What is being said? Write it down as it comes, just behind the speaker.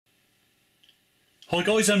Hi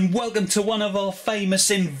guys, and welcome to one of our famous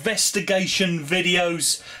investigation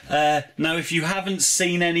videos. Now if you haven't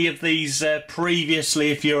seen any of these previously,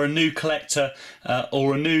 if you're a new collector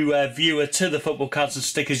or a new viewer to the Football Cards and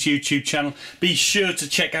Stickers YouTube channel, be sure to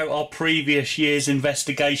check out our previous year's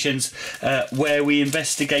investigations where we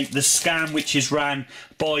investigate the scam which is ran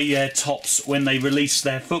by Topps when they release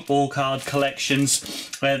their football card collections.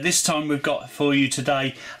 This time we've got for you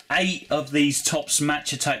today 8 of these Topps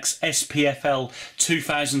Match Attacks SPFL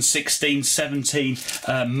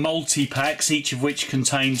 2016-17 multi-packs, each of which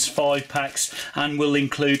contains 5 packs and will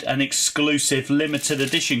include an exclusive limited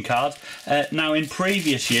edition card. Now in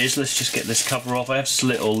previous years, let's just get this cover off, I have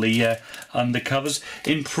slit all the undercovers.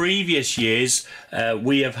 In previous years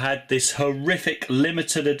we have had this horrific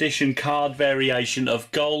limited edition card variation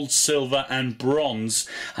of gold, silver and bronze,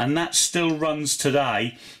 and that still runs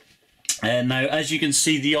today. Now as you can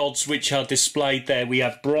see, the odds which are displayed there, we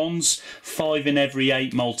have bronze 5 in every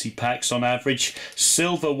 8 multi-packs on average,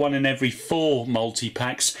 silver 1 in every 4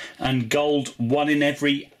 multi-packs, and gold 1 in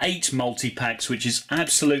every 8 multi-packs, which is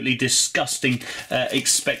absolutely disgusting,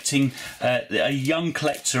 expecting a young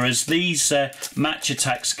collector, as these Match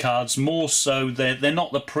Attacks cards, more so they're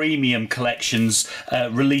not the premium collections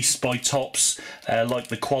released by Topps, like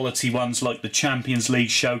the quality ones like the Champions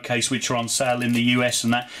League Showcase, which are on sale in the US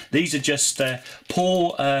and that. These are just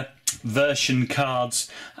poor version cards,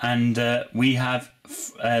 and we have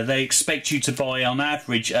they expect you to buy on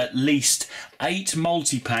average at least 8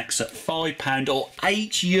 multi-packs at £5 or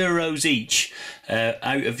 €8 each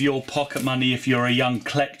out of your pocket money if you're a young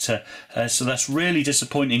collector. So that's really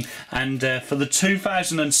disappointing. And for the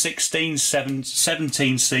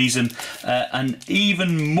 2016-17 season, an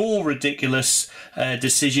even more ridiculous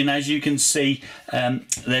decision. As you can see,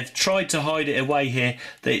 they've tried to hide it away here.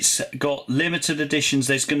 It's got limited editions.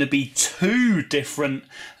 There's going to be 2 different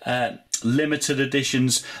limited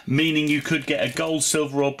editions, meaning you could get a gold,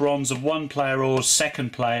 silver or bronze of one player or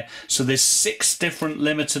second player. So there's 6 different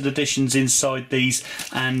limited editions inside these,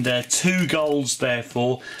 and 2 golds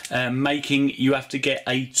therefore, making you have to get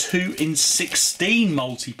a 2 in 16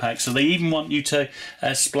 multi-pack. So they even want you to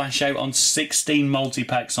splash out on 16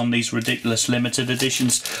 multi-packs on these ridiculous limited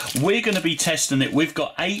editions. We're going to be testing it. We've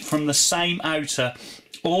got 8 from the same outer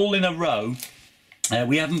all in a row.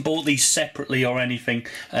 We haven't bought these separately or anything,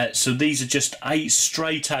 so these are just 8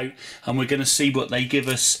 straight out, and we're going to see what they give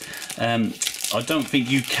us. I don't think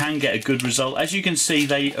you can get a good result. As you can see,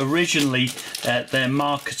 they originally, their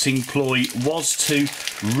marketing ploy was to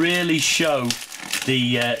really show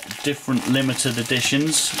the different limited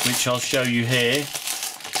editions, which I'll show you here.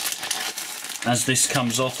 As this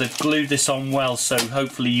comes off, they've glued this on well, so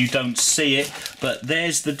hopefully you don't see it, but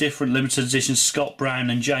there's the different limited editions: Scott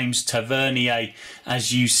Brown and James Tavernier,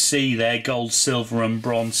 as you see there, gold, silver and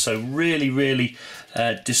bronze. So really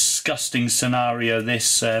disgusting scenario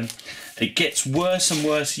this. It gets worse and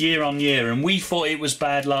worse year on year, and we thought it was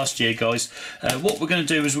bad last year, guys. What we're going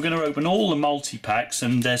to do is we're going to open all the multi-packs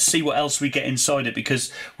and see what else we get inside it,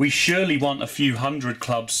 because we surely want a few hundred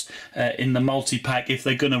clubs in the multi-pack if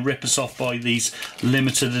they're going to rip us off by these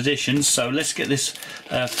limited editions. So let's get this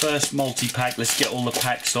first multi-pack, let's get all the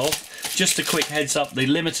packs off. Just a quick heads up, the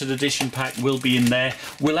limited edition pack will be in there.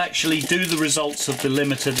 We'll actually do the results of the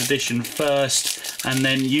limited edition first, and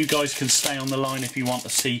then you guys can stay on the line if you want to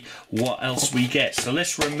see what else we get. So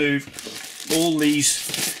let's remove all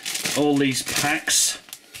these packs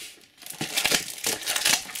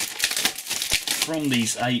from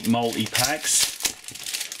these 8 multi-packs.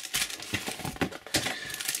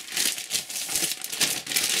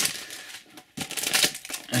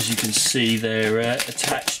 As you can see, they're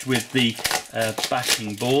attached with the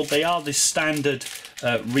backing board. They are the standard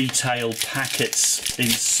retail packets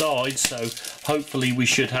inside, so hopefully we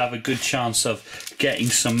should have a good chance of getting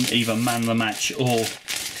some either man the match or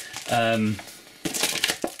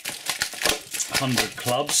 100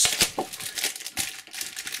 clubs.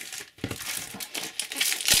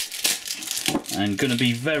 And going to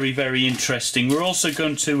be very interesting. We're also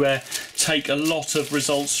going to take a lot of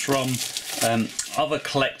results from other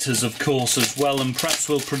collectors, of course, as well, and perhaps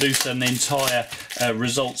we'll produce an entire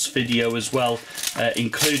results video as well,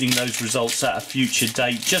 including those results at a future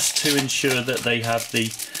date, just to ensure that they have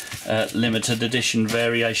the limited edition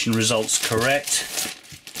variation results correct.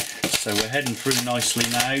 So we're heading through nicely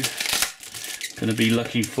now. Going to be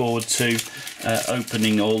looking forward to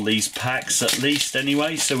opening all these packs, at least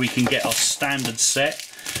anyway, so we can get our standard set.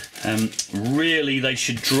 Really, they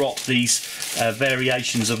should drop these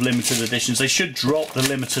variations of limited editions. They should drop the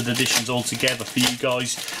limited editions altogether for you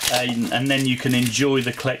guys, and then you can enjoy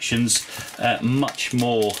the collections much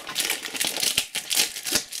more.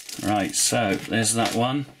 Right, so there's that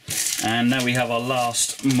one, and now we have our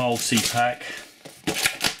last multi-pack.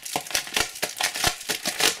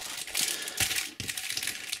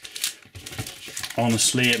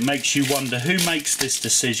 Honestly, it makes you wonder who makes this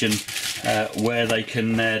decision where they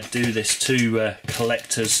can do this to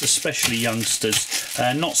collectors, especially youngsters.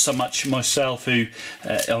 Not so much myself, who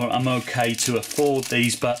I'm okay to afford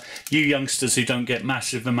these, but you youngsters who don't get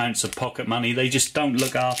massive amounts of pocket money, they just don't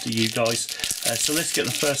look after you guys. So let's get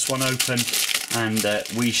the first one open, and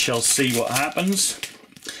we shall see what happens.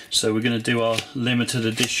 So we're going to do our limited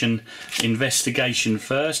edition investigation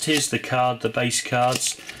first. Here's the card, the base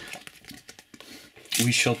cards.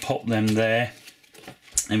 We shall pop them there,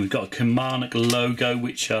 and we've got a Kilmarnock logo,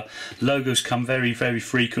 which logos come very, very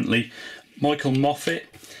frequently. Michael Moffat,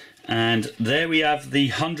 and there we have the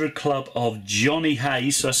 100 club of Johnny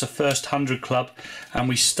Hayes. So that's the first 100 club, and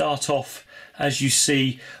we start off, as you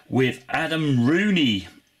see, with Adam Rooney,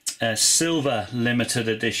 silver limited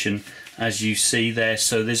edition, as you see there.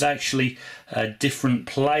 So there's actually a different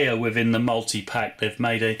player within the multi-pack. They've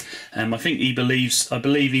made a, I think I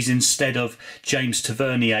believe he's instead of James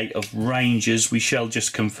Tavernier of Rangers. We shall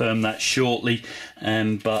just confirm that shortly,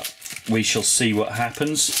 but we shall see what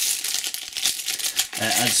happens.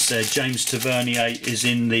 As James Tavernier is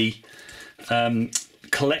in the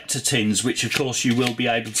collector tins, which of course you will be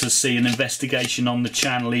able to see an investigation on the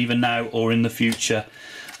channel either now or in the future.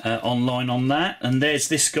 Online on that. And there's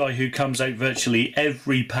this guy who comes out virtually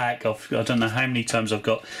every pack. I don't know how many times I've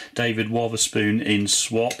got David Wotherspoon in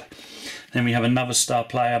swap. Then we have another star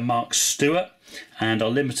player, Mark Stewart, and our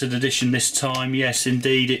limited edition this time, yes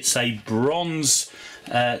indeed, it's a bronze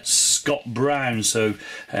Scott Brown. So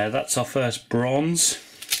that's our first bronze.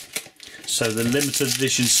 So the limited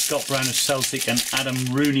edition Scott Brown of Celtic and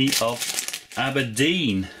Adam Rooney of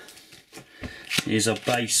Aberdeen is a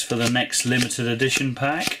base for the next limited edition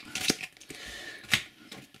pack.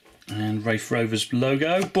 And Raith Rovers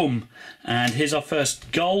logo, boom. And here's our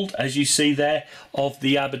first gold, as you see there, of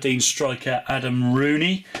the Aberdeen striker Adam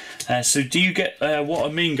Rooney. So do you get what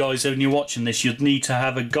I mean, guys? When you're watching this, you'd need to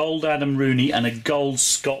have a gold Adam Rooney and a gold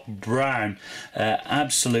Scott Brown.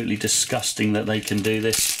 Absolutely disgusting that they can do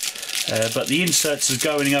this. But the inserts are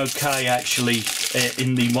going okay, actually,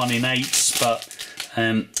 in the 1 in 8s, but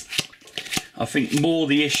I think more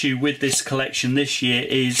the issue with this collection this year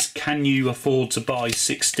is, can you afford to buy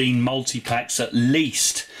 16 multi-packs at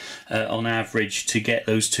least on average to get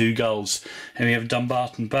those 2 golds? Here we have a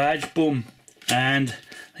Dumbarton badge, boom, and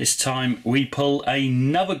this time we pull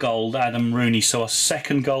another gold Adam Rooney, so a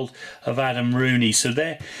second gold of Adam Rooney. So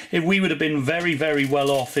there, if we would have been very, very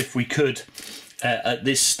well off if we could at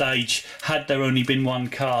this stage had there only been 1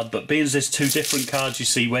 card, but being as there's 2 different cards, you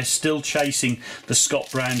see, we're still chasing the Scott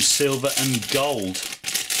Brown silver and gold.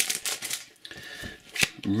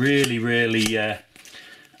 Really, really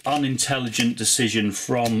unintelligent decision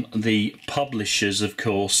from the publishers, of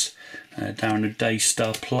course. Darren O'Day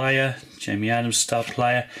star player, Jamie Adams star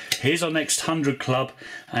player. Here's our next 100 club,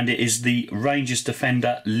 and it is the Rangers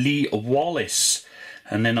defender Lee Wallace.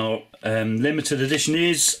 And then our limited edition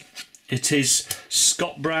is, it is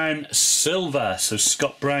Scott Brown silver, so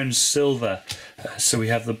Scott Brown silver. So we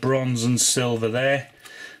have the bronze and silver there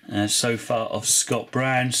so far of Scott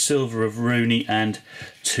Brown, silver of Rooney, and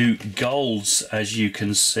 2 golds, as you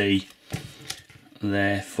can see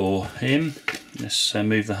there for him. Let's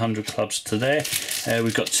move the 100 clubs to there.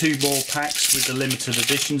 We've got 2 more packs with the limited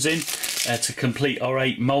editions in to complete our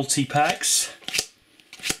 8 multi-packs.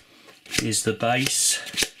 Here's the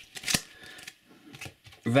base.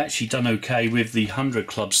 We've actually done okay with the 100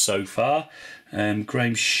 clubs so far.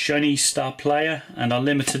 Graham Shoney star player, and our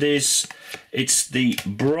limited is, it's the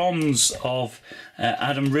bronze of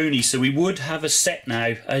Adam Rooney. So we would have a set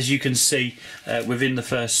now, as you can see, within the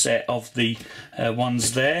first set of the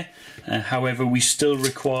ones there. However, we still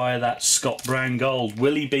require that Scott Brown gold.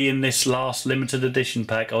 Will he be in this last limited edition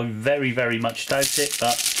pack? I very, very much doubt it,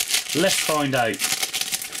 but let's find out.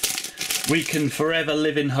 We can forever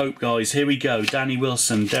live in hope, guys. Here we go. Danny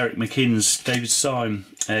Wilson, Derek McInnes, David Syme,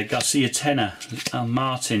 Garcia Tenner, Al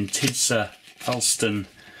Martin, Tidser, Alston.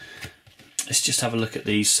 Let's just have a look at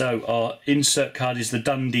these. So our insert card is the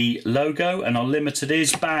Dundee logo, and our limited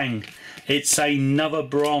is, bang, it's another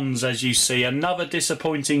bronze, as you see. Another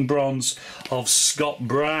disappointing bronze of Scott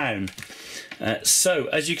Brown. So,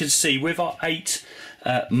 as you can see, with our 8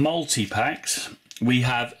 multi-packs, we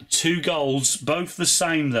have 2 golds, both the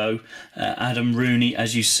same though, Adam Rooney,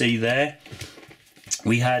 as you see there.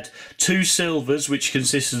 We had 2 silvers, which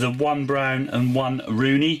consisted of 1 Brown and 1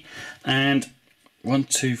 Rooney, and 1,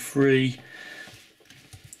 2, 3,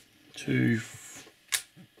 2.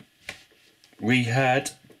 We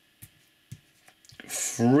had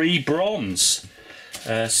free bronze.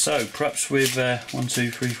 So perhaps with 1,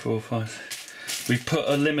 2, 3, 4, 5. We've put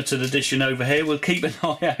a limited edition over here. We'll keep an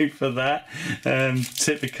eye out for that.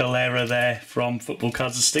 Typical error there from Football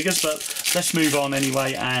Cards and Stickers, but let's move on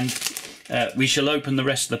anyway, and we shall open the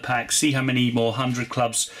rest of the pack, see how many more 100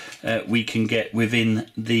 clubs we can get within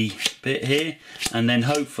the bit here, and then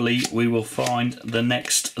hopefully we will find the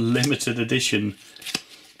next limited edition.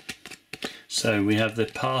 So we have the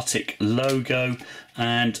Partick logo,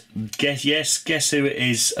 and guess who it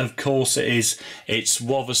is? Of course it is. It's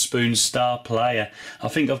Wotherspoon Star Player. I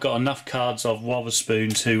think I've got enough cards of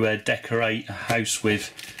Wotherspoon to decorate a house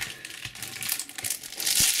with.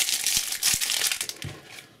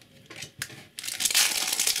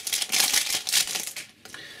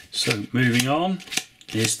 So moving on,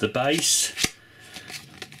 here's the base.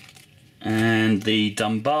 And the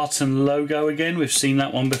Dumbarton logo again, we've seen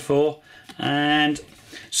that one before. And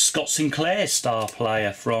Scott Sinclair Star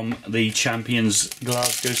Player from the champions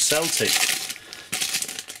Glasgow Celtic.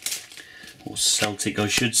 Or Celtic I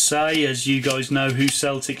should say, as you guys know who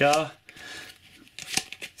Celtic are.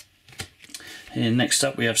 Here next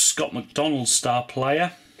up we have Scott McDonald Star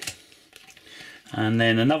Player. And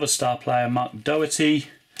then another Star Player, Mark Doherty.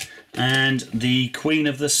 And the Queen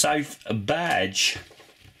of the South badge.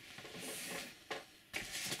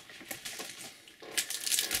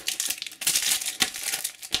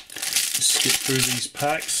 Skip through these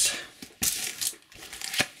packs.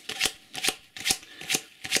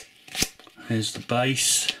 Here's the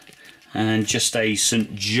base, and just a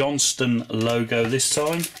St Johnstone logo this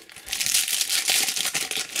time.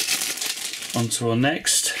 On to our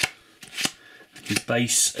next. The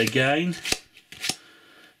base again.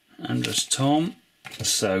 Andres Tom.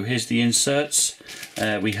 So here's the inserts.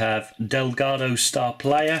 We have Delgado Star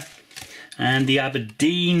Player and the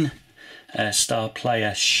Aberdeen Star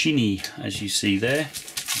Player Shinny, as you see there.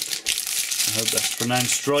 I hope that's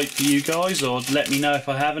pronounced right for you guys, or let me know if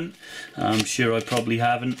I haven't. I'm sure I probably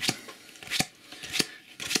haven't.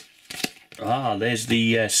 There's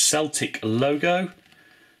the Celtic logo.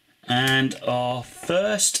 And our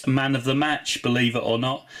first man of the match, believe it or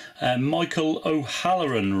not, Michael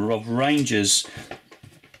O'Halloran of Rangers.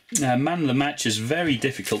 Man of the match is very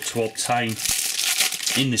difficult to obtain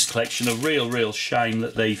in this collection. A real shame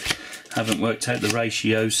that they haven't worked out the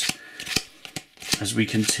ratios as we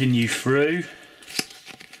continue through.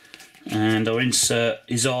 And our insert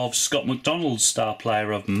is of Scott McDonald Star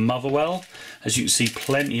Player of Motherwell. As you can see,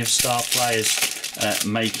 plenty of star players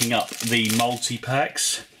making up the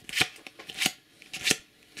multi-packs.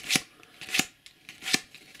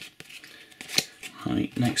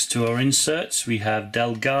 Right, next to our inserts we have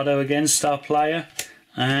Delgado again, Star Player,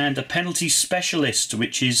 and a penalty specialist,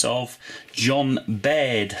 which is of John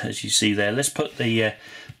Baird, as you see there. Let's put the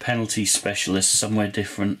penalty specialist somewhere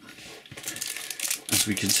different as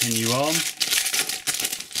we continue on.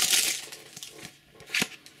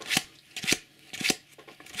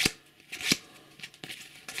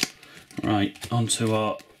 Right, onto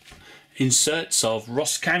our inserts of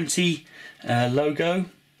Ross County logo.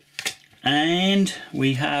 And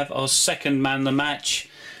we have our second man of the match,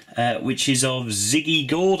 which is of Ziggy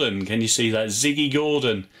Gordon. Can you see that? Ziggy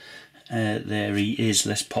Gordon. There he is.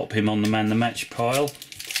 Let's pop him on the man of the match pile.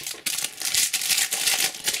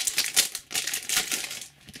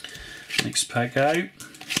 Next pack out.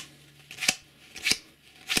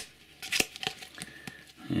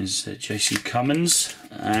 Here's JC Cummins.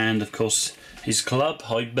 And of course his club,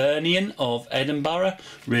 Hibernian of Edinburgh.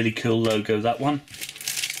 Really cool logo, that one.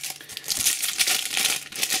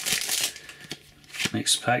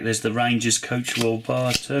 Next pack, there's the Rangers coach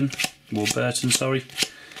Warburton, sorry.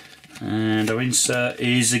 And our insert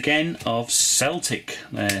is again of Celtic,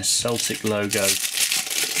 their Celtic logo.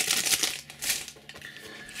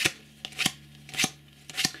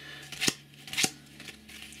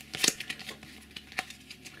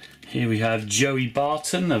 Here we have Joey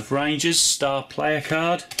Barton of Rangers, Star Player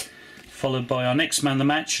card. Followed by our next man of the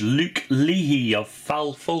match, Luke Leahy of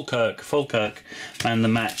Falkirk, man of the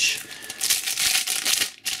match.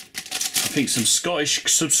 I think some Scottish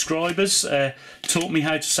subscribers taught me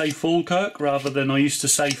how to say Falkirk rather than I used to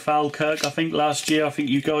say Falkirk, I think, last year. I think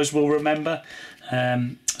you guys will remember.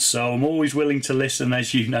 So I'm always willing to listen,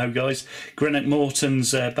 as you know, guys. Greenock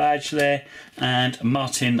Morton's badge there, and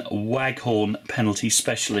Martin Waghorn penalty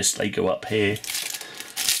specialist. They go up here.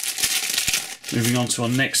 Moving on to our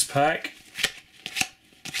next pack.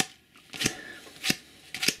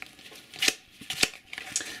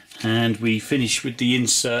 And we finish with the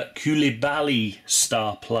insert Koulibaly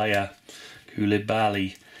Star Player.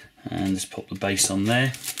 Koulibaly. And let's pop the base on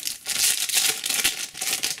there.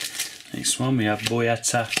 Next one we have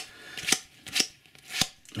Boyata.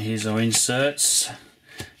 Here's our inserts.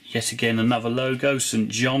 Yet again another logo, St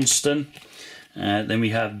Johnston. Then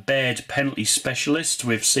we have Baird Penalty Specialist.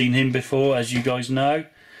 We've seen him before, as you guys know.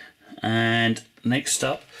 And next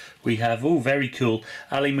up we have, oh very cool,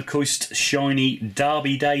 Ali McCoist Shiny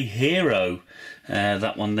Derby Day Hero.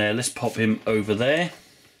 That one there, let's pop him over there.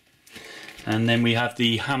 And then we have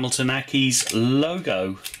the Hamilton Accies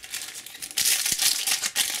logo.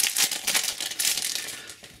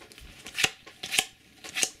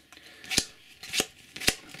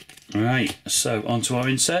 Right, so onto our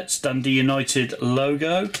inserts. Dundee United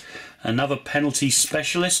logo, another penalty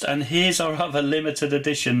specialist, and here's our other limited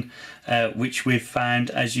edition, which we've found,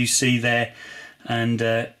 as you see there, and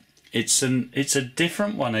it's a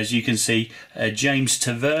different one, as you can see, James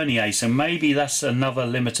Tavernier. So maybe that's another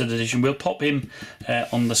limited edition. We'll pop him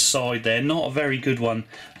on the side there. Not a very good one,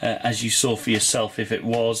 as you saw for yourself. If it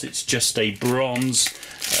was, it's just a bronze,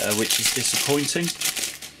 which is disappointing.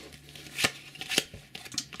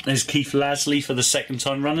 There's Keith Lasley for the second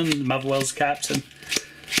time running, Motherwell's captain.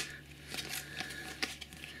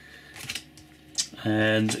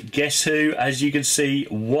 And guess who? As you can see,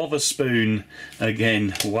 Wotherspoon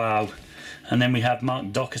again. Wow. And then we have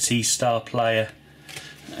Mark Doherty, star player,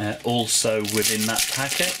 also within that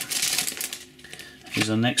packet. Here's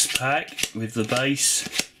our next pack with the base.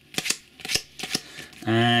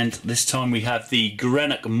 And this time we have the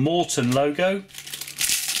Greenock Morton logo.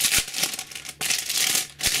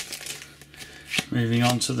 Moving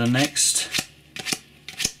on to the next.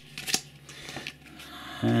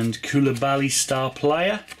 And Koulibaly, star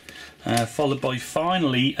player. Followed by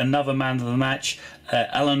finally another man of the match,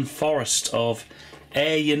 Alan Forrest of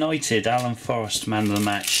Ayr United. Alan Forrest, man of the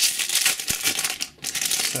match.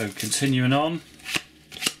 So continuing on.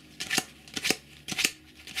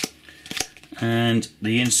 And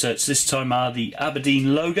the inserts this time are the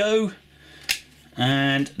Aberdeen logo.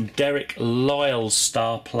 And Derek Lyles,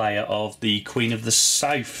 star player of the Queen of the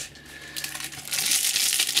South.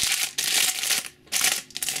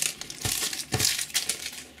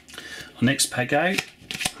 Our next pack out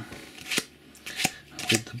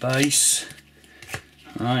with the base.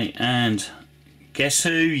 Right, and guess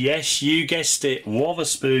who? Yes, you guessed it,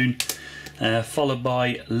 Wotherspoon. Followed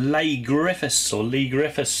by Lee Griffiths,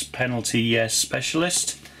 penalty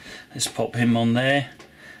specialist. Let's pop him on there.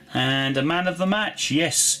 And a man of the match,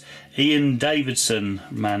 yes, Ian Davidson,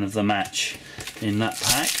 man of the match in that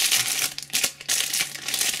pack.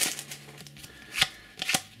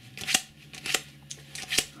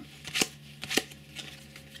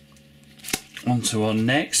 On to our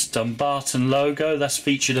next, Dumbarton logo. That's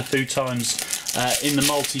featured a few times in the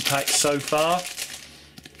multi-pack so far.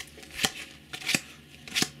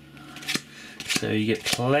 So you get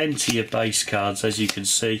plenty of base cards, as you can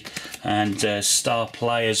see, and star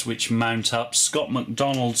players which mount up. Scott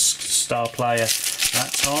McDonald's star player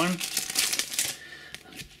that time.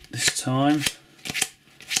 This time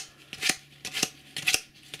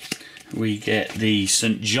we get the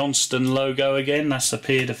St Johnston logo again. That's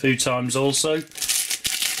appeared a few times also.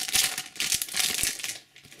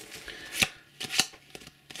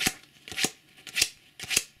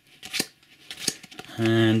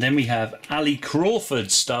 And then we have Ali Crawford,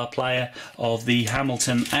 star player of the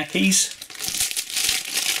Hamilton Accies.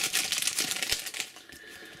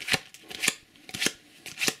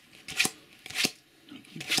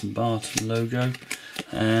 Barton logo.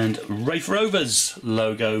 And Rafe Rovers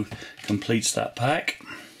logo completes that pack.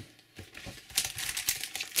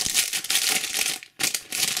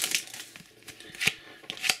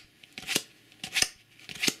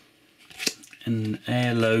 An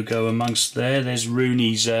Air logo amongst there. There's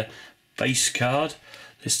Rooney's base card.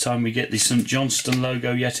 This time we get the St Johnston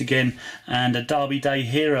logo yet again, and a Derby Day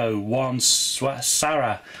hero, Juan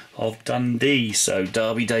Sarah of Dundee. So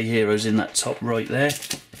Derby Day heroes in that top right there.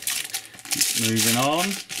 Moving on,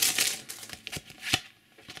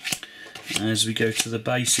 as we go to the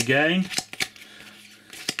base again,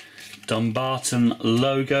 Dumbarton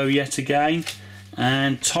logo yet again,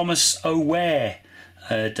 and Thomas O'Ware,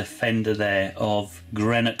 defender there of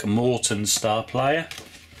Greenock Morton, star player.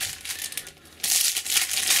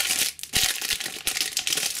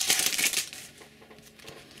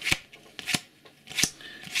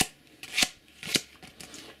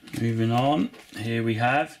 Moving on, here we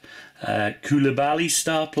have Koulibaly,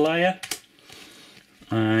 star player,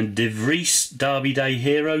 and De Vries, Derby Day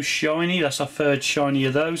hero, shiny. That's our third shiny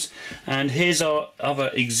of those. And here's our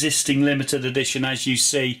other existing limited edition. As you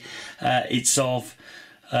see, it's of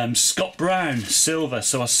Scott Brown silver,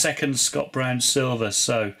 so our second Scott Brown silver.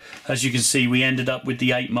 So as you can see, we ended up with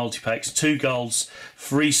the 8 multi-packs, 2 golds,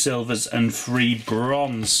 3 silvers and 3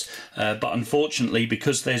 bronze. But unfortunately,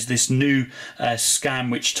 because there's this new scam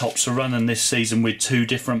which Topps are running this season with 2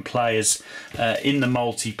 different players in the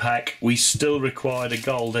multi-pack, we still required a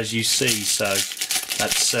gold, as you see. So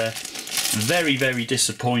that's very, very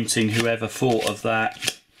disappointing, whoever thought of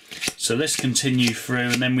that. So let's continue through,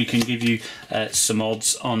 and then we can give you some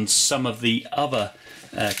odds on some of the other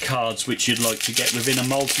cards which you'd like to get within a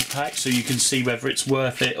multi-pack, so you can see whether it's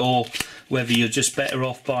worth it or whether you're just better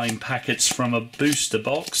off buying packets from a booster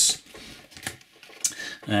box.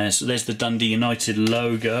 So there's the Dundee United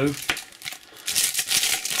logo.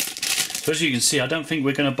 So as you can see, I don't think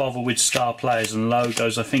we're going to bother with star players and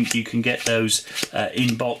logos. I think you can get those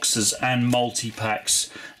in boxes and multi-packs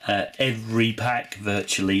every pack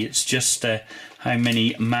virtually. It's just how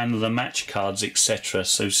many man of the match cards, etc.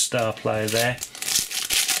 So star player there.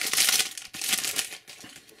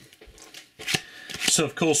 So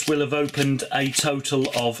of course we'll have opened a total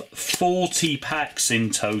of 40 packs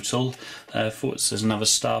in total. There's another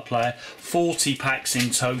star player. 40 packs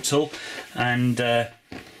in total, and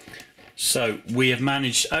so we have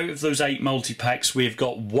managed, out of those 8 multi-packs, we've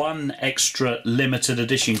got 1 extra limited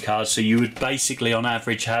edition card. So you would basically on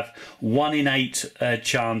average have 1 in 8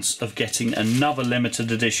 chance of getting another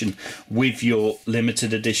limited edition with your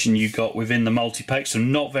limited edition you got within the multi-pack. So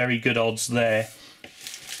not very good odds there.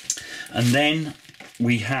 And then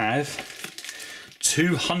we have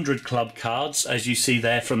 200 club cards, as you see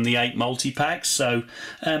there, from the 8 multi-packs. So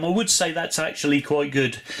I would say that's actually quite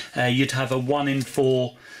good. You'd have a 1 in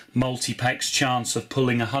 4 multi-packs chance of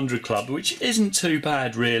pulling 100 club, which isn't too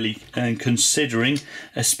bad really, and considering,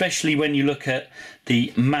 especially when you look at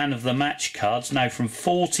the man of the match cards. Now from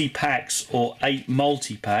 40 packs or 8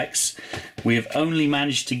 multi-packs, we have only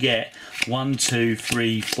managed to get 1, 2,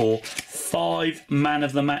 3, 4, 5 man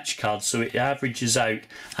of the match cards, so it averages out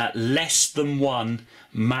at less than 1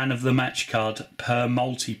 man of the match card per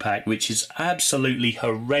multi-pack, which is absolutely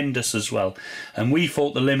horrendous as well. And we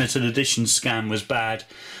thought the limited edition scam was bad,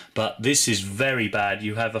 but this is very bad.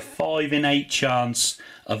 You have a 5 in 8 chance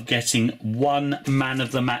of getting 1 man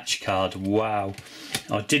of the match card. Wow,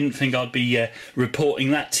 I didn't think I'd be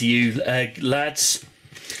reporting that to you lads.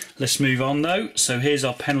 Let's move on though. So here's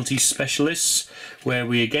our penalty specialists, where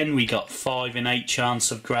we got 5 in 8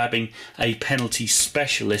 chance of grabbing a penalty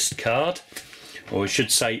specialist card, or I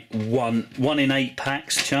should say 1 in 8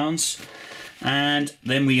 packs chance. And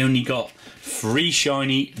then we only got 3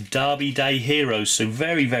 shiny Derby Day heroes, so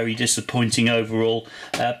very, very disappointing overall.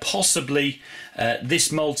 Possibly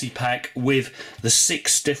this multi-pack with the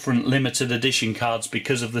 6 different limited edition cards,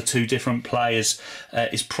 because of the 2 different players,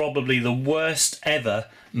 is probably the worst ever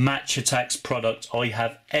Match Attacks product I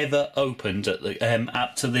have ever opened at the,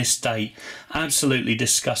 up to this date. Absolutely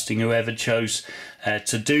disgusting whoever chose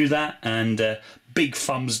to do that, and big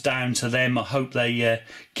thumbs down to them. I hope they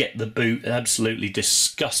get the boot. Absolutely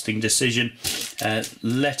disgusting decision,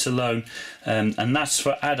 let alone and that's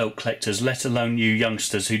for adult collectors, let alone you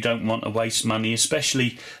youngsters who don't want to waste money,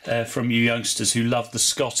 especially from you youngsters who love the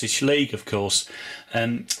Scottish League, of course.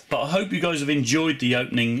 But I hope you guys have enjoyed the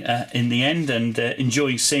opening in the end, and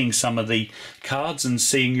enjoying seeing some of the cards and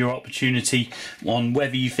seeing your opportunity on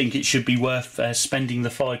whether you think it should be worth spending the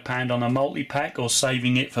 £5 on a multi-pack or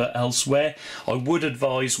saving it for elsewhere. I would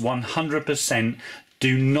advise 100%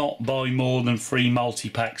 do not buy more than 3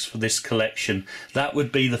 multi-packs for this collection. That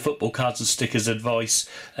would be the Football Cards and Stickers advice.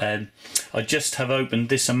 I just have opened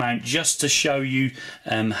this amount just to show you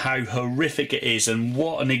how horrific it is, and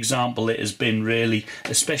what an example it has been really,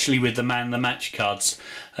 especially with the man of the match cards.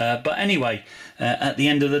 But anyway, at the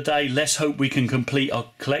end of the day, let's hope we can complete our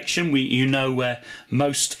collection. You know,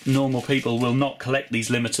 most normal people will not collect these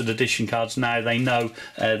limited edition cards now. They know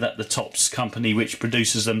that the Topps company which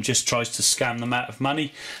produces them just tries to scam them out of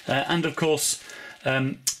money. And of course,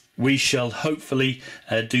 we shall hopefully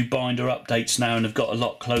do binder updates now, and have got a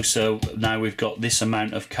lot closer now we've got this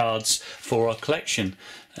amount of cards for our collection.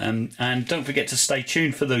 And don't forget to stay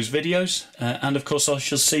tuned for those videos, and of course I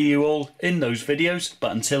shall see you all in those videos.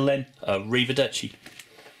 But until then, arrivederci.